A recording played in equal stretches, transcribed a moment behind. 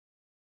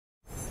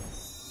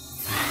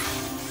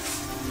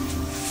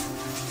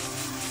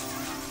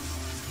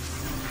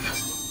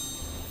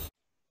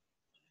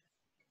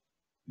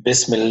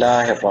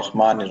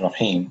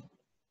Bismillahirrahmanirrahim.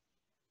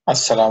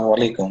 Assalamu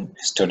alaikum,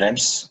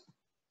 students.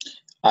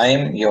 I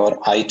am your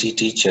IT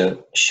teacher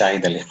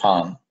Shahid Ali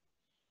Khan,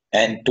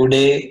 and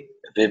today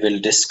we will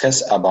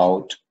discuss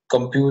about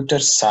computer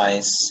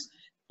science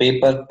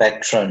paper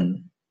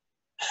pattern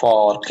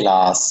for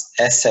class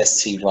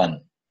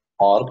SSC1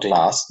 or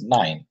class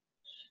 9.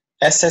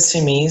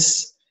 SSC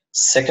means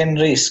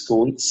Secondary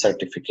School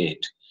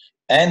Certificate,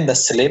 and the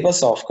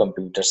syllabus of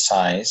computer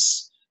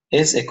science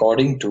is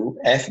according to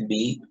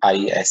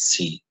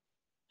FBISE.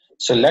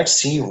 So let's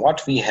see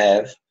what we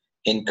have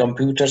in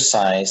computer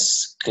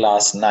science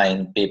class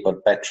 9 paper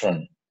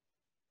pattern.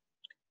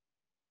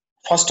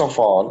 First of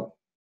all,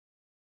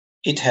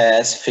 it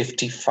has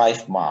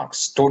 55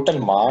 marks. Total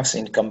marks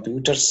in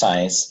computer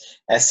science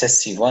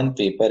SSC1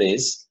 paper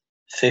is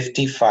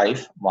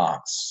 55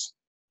 marks.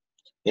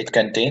 It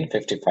contains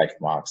 55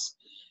 marks.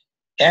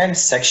 And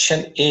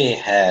section A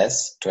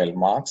has 12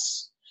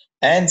 marks.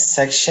 And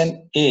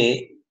section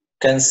A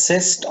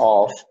consists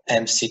of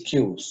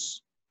MCQs.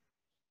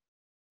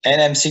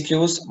 And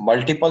MCQs,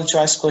 multiple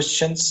choice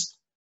questions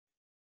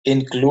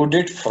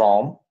included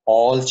from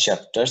all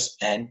chapters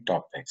and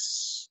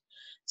topics.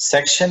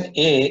 Section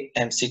A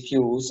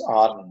MCQs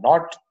are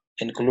not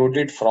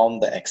included from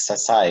the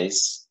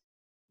exercise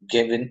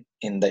given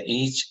in the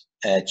each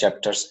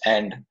chapter's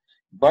end,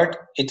 but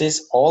it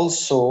is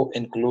also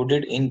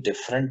included in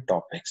different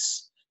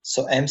topics.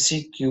 So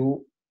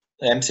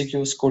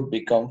MCQs could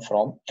become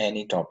from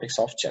any topics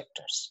of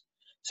chapters.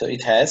 So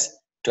it has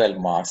 12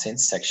 marks in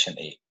section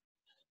A.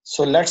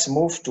 So let's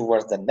move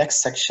towards the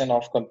next section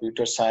of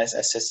computer science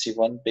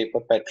SSC1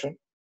 paper pattern.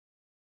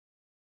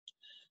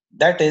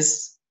 That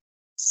is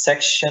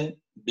section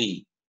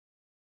B.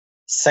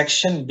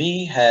 Section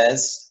B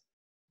has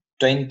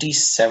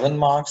 27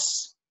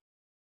 marks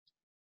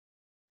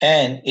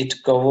and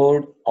it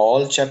covered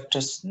all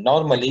chapters.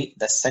 Normally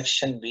the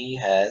section B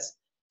has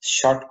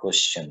short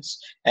questions,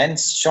 and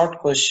short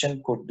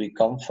question could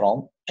become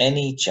from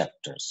any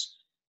chapters.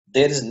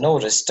 There is no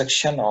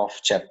restriction of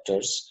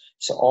chapters.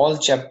 So all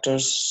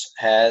chapters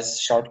has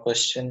short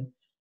question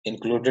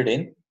included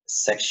in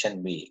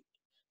section B.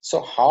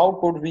 So how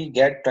could we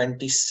get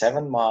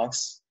 27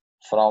 marks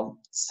from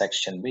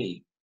section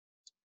B?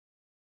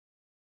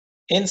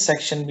 In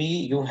section B,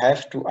 you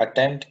have to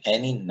attempt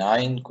any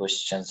 9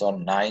 questions or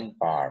 9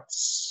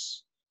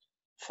 parts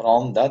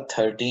from the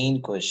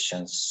 13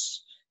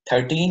 questions.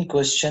 13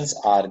 questions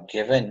are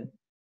given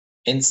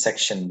in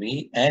section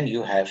B and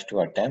you have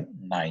to attempt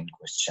 9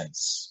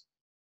 questions.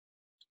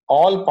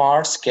 All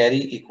parts carry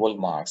equal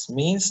marks,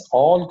 means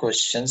all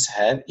questions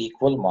have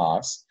equal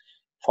marks.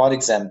 For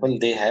example,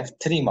 they have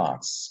 3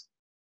 marks.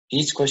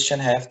 Each question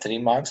have 3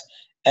 marks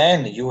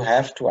and you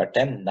have to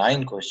attempt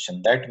 9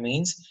 questions. That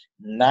means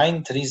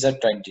 9 threes are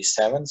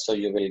 27. So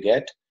you will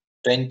get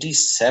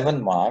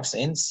 27 marks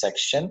in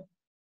section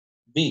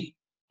B.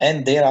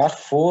 And there are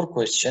 4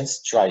 questions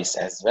choice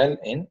as well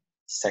in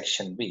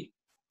section B.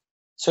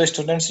 So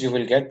students, you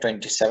will get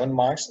 27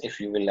 marks if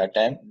you will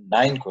attempt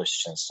 9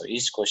 questions. So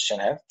each question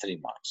have 3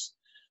 marks.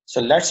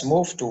 So let's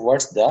move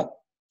towards the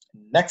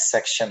next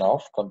section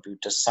of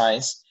computer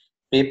science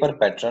paper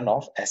pattern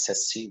of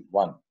SSC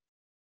 1.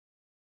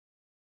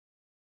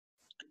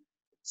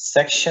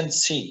 Section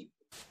C.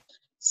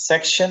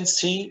 Section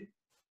C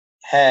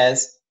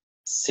has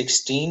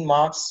 16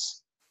 marks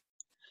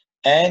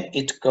and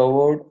it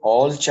covered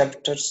all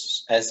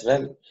chapters as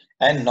well.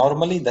 And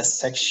normally the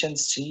section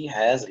C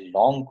has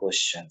long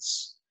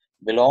questions,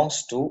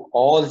 belongs to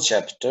all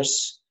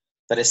chapters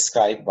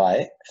prescribed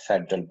by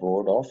Federal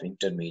Board of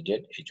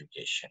Intermediate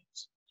Education.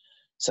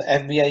 So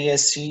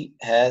FBISE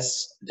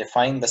has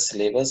defined the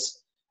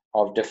syllabus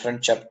of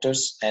different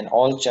chapters and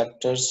all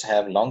chapters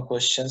have long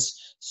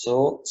questions.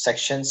 So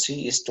section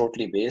C is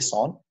totally based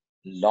on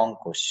long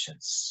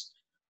questions.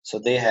 So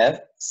they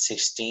have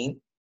 16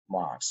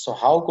 marks. So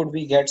how could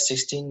we get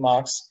 16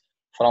 marks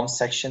from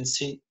section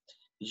C?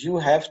 You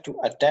have to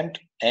attempt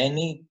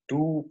any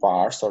 2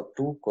 parts or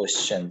 2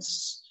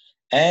 questions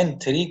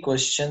and 3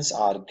 questions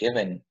are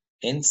given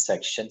in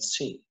section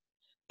C.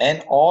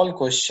 And all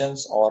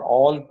questions or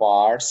all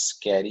parts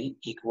carry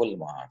equal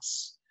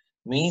marks.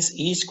 Means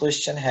each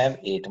question have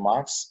 8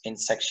 marks in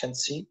section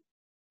C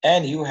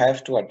and you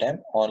have to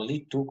attempt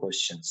only 2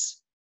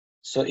 questions.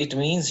 So it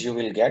means you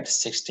will get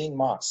 16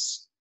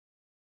 marks.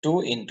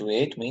 2 into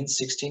 8 means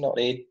 16 or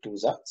 8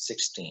 2s are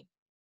 16.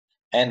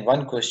 And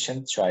 1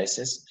 question choice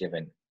is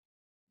given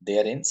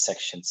there in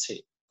section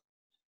C.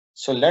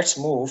 So let's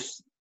move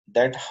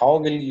that how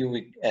will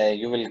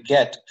you will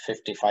get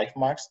 55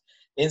 marks.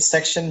 In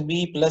section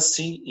B plus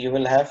C, you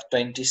will have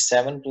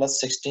 27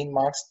 plus 16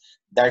 marks.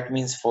 That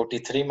means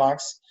 43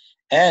 marks.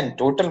 And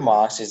total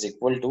marks is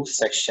equal to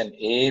section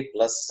A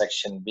plus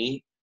section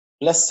B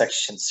plus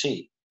section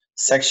C.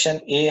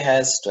 Section A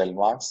has 12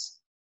 marks.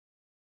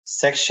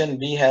 Section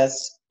B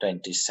has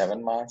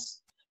 27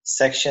 marks.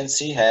 Section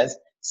C has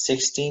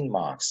 16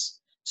 marks.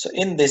 So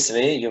in this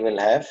way, you will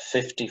have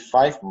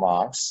 55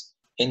 marks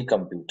in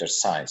computer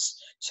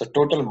science. So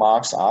total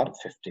marks are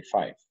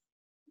 55.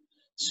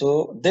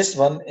 So this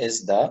one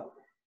is the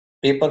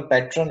paper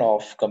pattern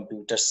of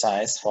computer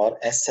science for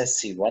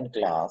SSC1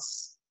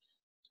 class.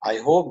 I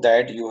hope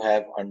that you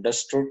have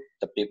understood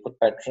the paper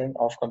pattern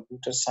of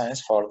computer science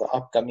for the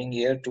upcoming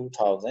year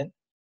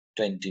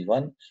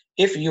 2021.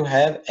 If you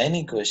have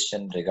any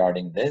question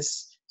regarding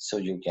this, so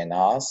you can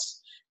ask,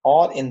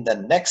 or in the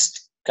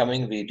next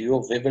coming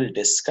video, we will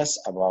discuss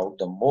about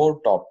the more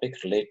topic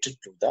related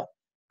to the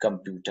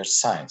computer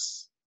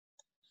science.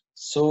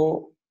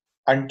 So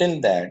until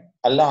that,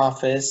 Allah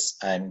Hafiz,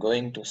 I am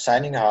going to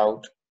signing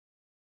out.